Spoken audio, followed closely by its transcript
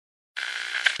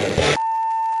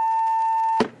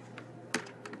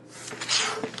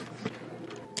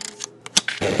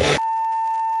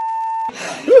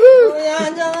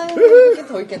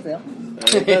있겠어요?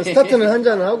 일단 스타트는 한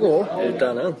잔 하고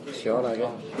일단은 시원하게.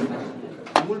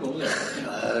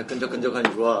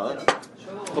 끈적끈적하니 좋아.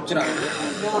 덥진 않은데?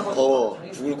 더워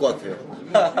죽을 것 같아요.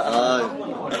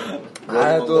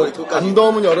 또 안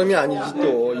더우면 여름이 아니지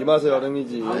또 이 맛에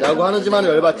여름이지 라고 하는지만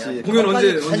열받지. 공연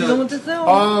언제 너무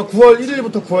뜯어요. 9월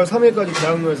 1일부터 9월 3일까지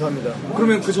대학로에서 합니다.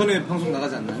 그러면 그 전에 방송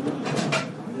나가지 않나요?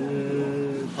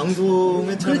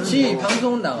 방송에 그렇지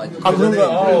방송은 나가지.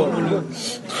 그런가?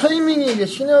 타이밍이 이게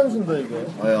신의 한 수인데 이게.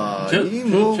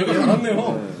 제가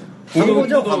잘았네요.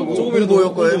 광고죠 광고. 조금이라도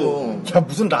효과에 뭐. 야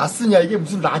무슨 라스냐 이게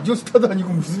무슨 라디오 스타도 아니고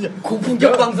무슨냐.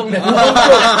 고품격 방송네.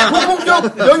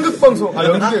 고품격 연극 방송.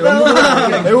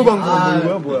 연극 배우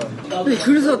방송 뭐야? 근데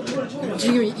그래서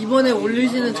지금 이번에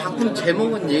올리시는 작품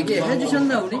제목은 얘기해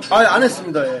주셨나 우리? 안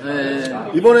했습니다. 예. 네.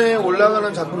 이번에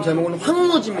올라가는 작품 제목은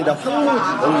황무지입니다.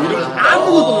 황무지. 이름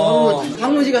아무것도 황무지.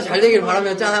 황무지가 잘 되길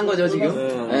바라며 짠한 거죠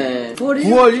지금. 네. 9월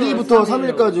 1일부터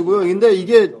 3일까지고요. 근데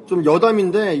이게 좀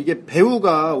여담인데 이게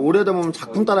배우가 오래다 보면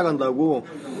작품 따라간다고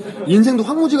인생도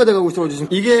황무지가 돼가고 있어가지고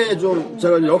이게 좀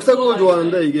제가 역사극을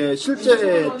좋아하는데 이게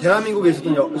실제 대한민국에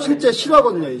있었던 실제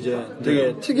실화거든요. 이제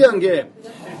되게 특이한 게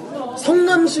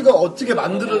성남시가 어떻게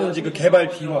만들었는지 그 개발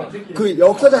비화 그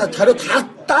역사자 자료 다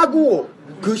따고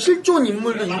그 실존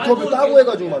인물들 인터뷰 따고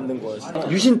해가지고 만든 거예요.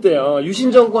 유신 때요.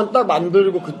 유신 정권 딱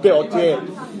만들고 그때 어떻게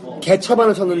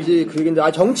개차반을 쳤는지 그 얘기인데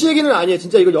정치 얘기는 아니에요.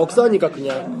 진짜 이거 역사니까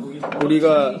그냥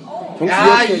우리가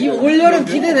이 올여름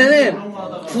기대되네.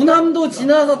 군함도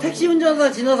지나서 택시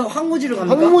운전사 지나서 황무지로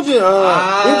갑니까?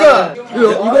 황무지야. 그러니까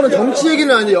이거는 정치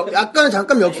얘기는 아니에요. 약간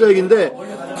잠깐 역사 얘기인데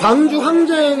광주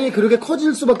항쟁이 그렇게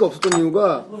커질 수밖에 없었던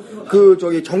이유가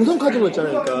정성 카지노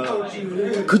있잖아요.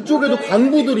 그러니까 그쪽에도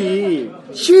광부들이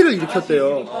시위를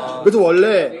일으켰대요. 그래서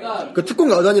원래 그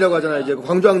특공 여단이라고 하잖아요. 이제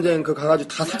광주 항쟁 가가지고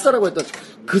다 삭살하고 했던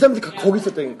그 사람들이 거기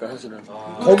있었다니까 사실은.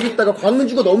 거기 있다가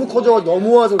광주가 너무 커져가지고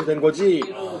넘어와서 된 거지.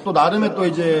 또 나름의 또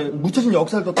이제 묻혀진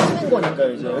역사를 또 타는 거니까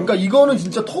이제. 그러니까 이거는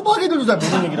진짜 토박이들도 잘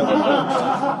모르는 얘기라고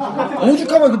하죠.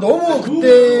 오죽하면 너무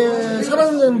그때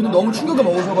살아있는 분들 너무 충격을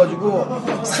먹으셔가지고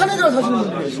산에 들어 사시는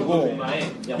분들이 계시고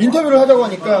인터뷰를 하자고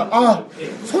하니까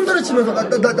손다리 치면서 나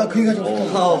그 얘기 하자고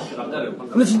싶어.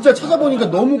 근데 진짜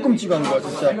찾아보니까 너무 끔찍한 거야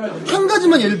진짜. 한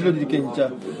가지만 예를 들어드릴게요. 진짜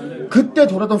그때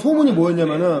돌았던 소문이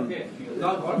뭐였냐면은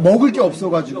먹을 게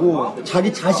없어가지고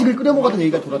자기 자식을 끓여먹었던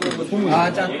얘기가 돌았던 거야 소문이.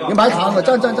 말 다 한 거야.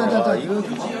 짠. 이거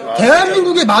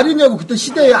대한민국에 말이냐고. 그때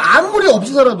시대에 아무리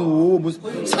없이 살아도 무슨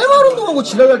생활운동하고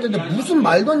지랄할 때인데 무슨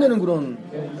말도 안 되는 그런.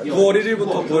 9월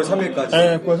 1일부터 9월 3일까지.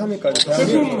 네, 9월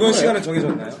 3일까지. 공연 시간은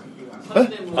정해졌나요? 네?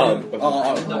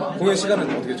 공연 시간은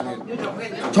어떻게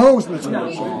정하고 있습니다.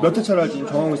 지금 몇 회차를 할지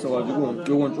정하고 있어가지고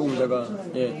요건 조금 제가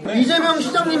이재명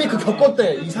시장님이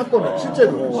겪었대 이 사건을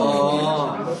실제로.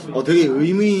 되게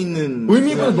의미있는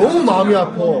너무 마음이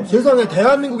아파. 세상에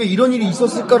대한민국에 이런 일이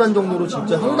있었을까라는 정도로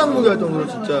진짜 황당무계할 정도로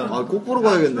진짜. 꼭 보러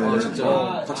가야겠네.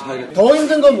 진짜 같이 가야겠다. 더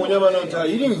힘든 건 뭐냐면은 제가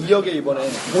 1인 2역에 이번에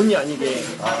본의 아니게.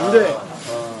 근데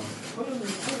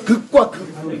극과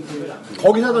극.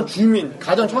 거기 사던 주민,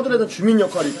 가장 처들었던 주민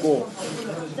역할이 있고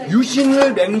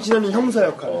유신을 맹신하는 형사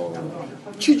역할.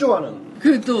 취조하는.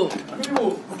 또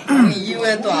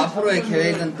이후에 또 앞으로의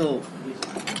계획은 또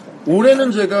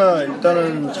올해는 제가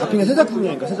일단은 작품이 세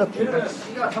작품이니까 세 작품.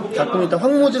 작품이 일단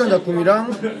황무지라는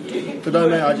작품이랑 그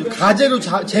다음에 아직 가제로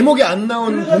제목이 안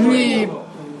나온 독립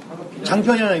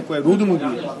장편이 하나 있고요. 로드무비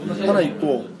하나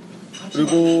있고.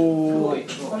 그리고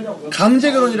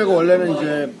강제결혼이라고 원래는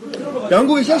이제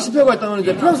영국의 셰익스피어가 있다면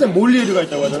이제 프랑스의 몰리에르가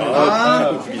있다고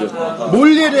하잖아요.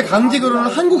 몰리에르의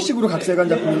강제결혼은 한국식으로 각색한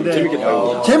작품인데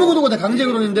재밌겠다. 제목은 그거 다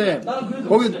강제결혼인데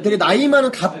거기 되게 나이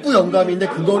많은 갑부 영감인데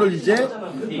그거를 이제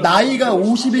나이가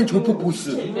 50인 조폭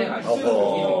보스.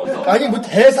 아니 뭐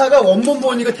대사가 원본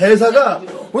보니까 대사가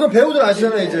오늘 배우들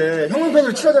아시잖아요. 이제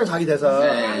형용편으로 칠하잖아요 자기 대사.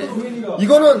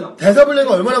 이거는 대사 분량이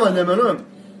얼마나 많냐면은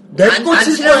내 거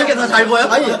치는 게 더 잘 보여?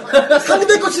 아니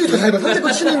상대 거 치는 게 더 잘 보여. 상대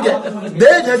거 치는 게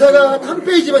내 대사가 한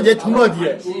페이지만 얘 두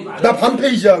마디에 나 반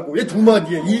페이지하고 얘 두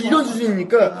마디에 이런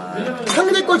수준이니까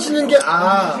상대 거 치는 게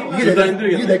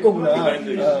이게 내 거구나.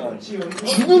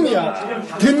 죽음이야.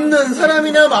 듣는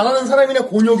사람이나 말하는 사람이나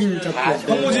곤욕인 작품.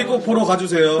 황무지 꼭 보러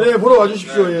가주세요. 네, 보러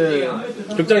와주십시오. 예.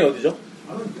 극장이 어디죠?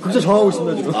 극장 정하고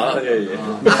있습니다 지금. 예.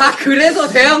 그래서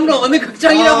대학로 어느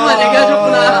극장이라고만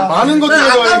얘기하셨구나. 많은 것들이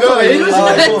아까부터 왜 이러시나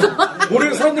했어.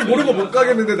 사람들 모르는 거 못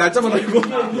가겠는데 날짜만 알고.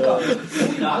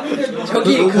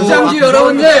 저기 극장주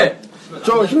여러분들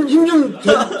저 힘 좀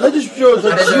해주십시오.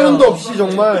 저 지원도 없이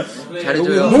정말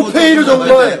잘해줘요. 노페이를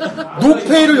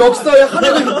역사의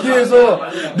하나를 긋기 위해서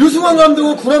류승환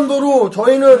감독은 구남도로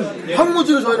저희는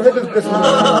황무지로 저희는 획을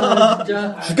긋겠습니다.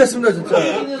 죽겠습니다 진짜.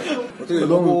 그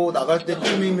요거 나갈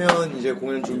때쯤이면 이제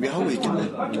공연 준비하고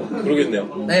있겠네.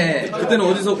 그러겠네요. 네. 그때는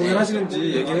어디서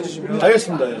공연하시는지 얘기해 주시면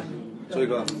알겠습니다. 예.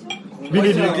 저희가 미리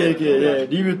이렇게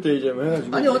리뷰 때 이제 뭐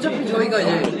해가지고. 아니 어차피 저희가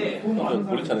이제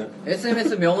모르잖아요.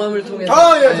 SMS 명함을 통해서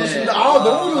예, 좋습니다.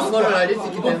 너무 좋습니다. 그거를 알릴 수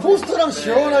있기 때문에 포스터랑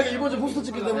시원하게 이번 주 포스터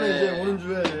찍기 때문에 이제 오는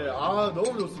주에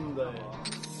너무 좋습니다.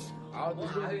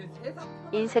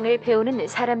 인생을 배우는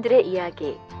사람들의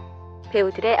이야기,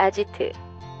 배우들의 아지트,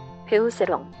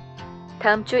 배우싸롱.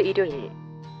 다음 주 일요일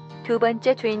두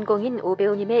번째 주인공인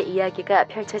오배우님의 이야기가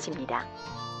펼쳐집니다.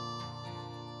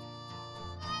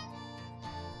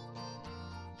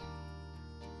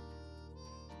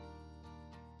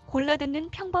 골라듣는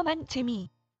평범한 재미.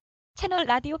 채널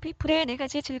라디오 피플의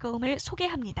 4가지 즐거움을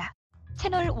소개합니다.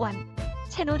 채널 1.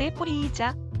 채널의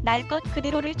뿌리이자 날 것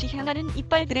그대로를 지향하는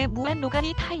이빨들의 무한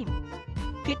노가리 타임.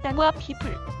 뒷담화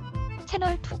피플.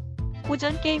 채널 2.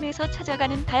 고전 게임에서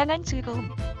찾아가는 다양한 즐거움,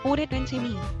 오래된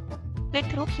재미.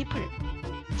 레트로 피플.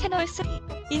 채널 3.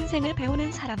 인생을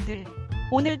배우는 사람들.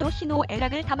 오늘도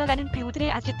희노애락을 담아가는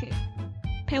배우들의 아지트.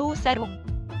 배우싸롱.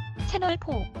 채널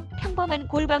 4. 평범한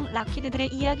골방 락키드들의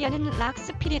이야기하는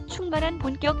락스피릿 충만한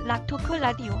본격 락토크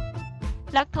라디오.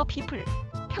 락터 피플.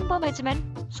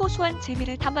 평범하지만 소소한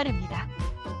재미를 담아냅니다.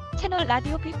 채널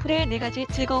라디오 피플의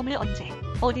 4가지 즐거움을 언제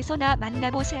어디서나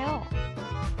만나보세요.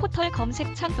 포털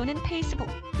검색창 또는 페이스북,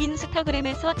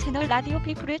 인스타그램에서 채널 라디오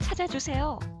피플을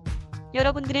찾아주세요.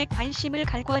 여러분들의 관심을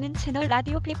갈구하는 채널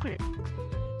라디오 피플.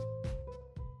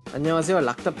 안녕하세요.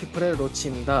 락더피플의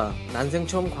로치입니다. 난생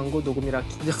처음 광고 녹음이라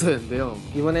긴장되는데요.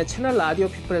 이번에 채널 라디오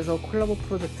피플에서 콜라보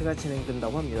프로젝트가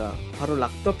진행된다고 합니다. 바로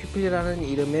락더피플이라는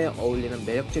이름에 어울리는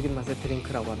매력적인 맛의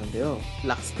드링크라고 하는데요.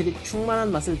 락스피릿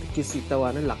충만한 맛을 느낄 수 있다고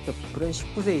하는 락더피플은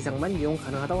 19세 이상만 이용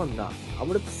가능하다고 합니다.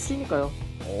 아무래도 술이니까요.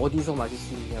 어디서 마실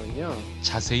수 있냐면요.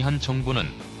 자세한 정보는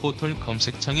포털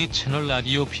검색창의 채널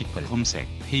라디오 피플 검색,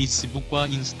 페이스북과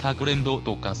인스타그램도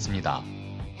똑같습니다.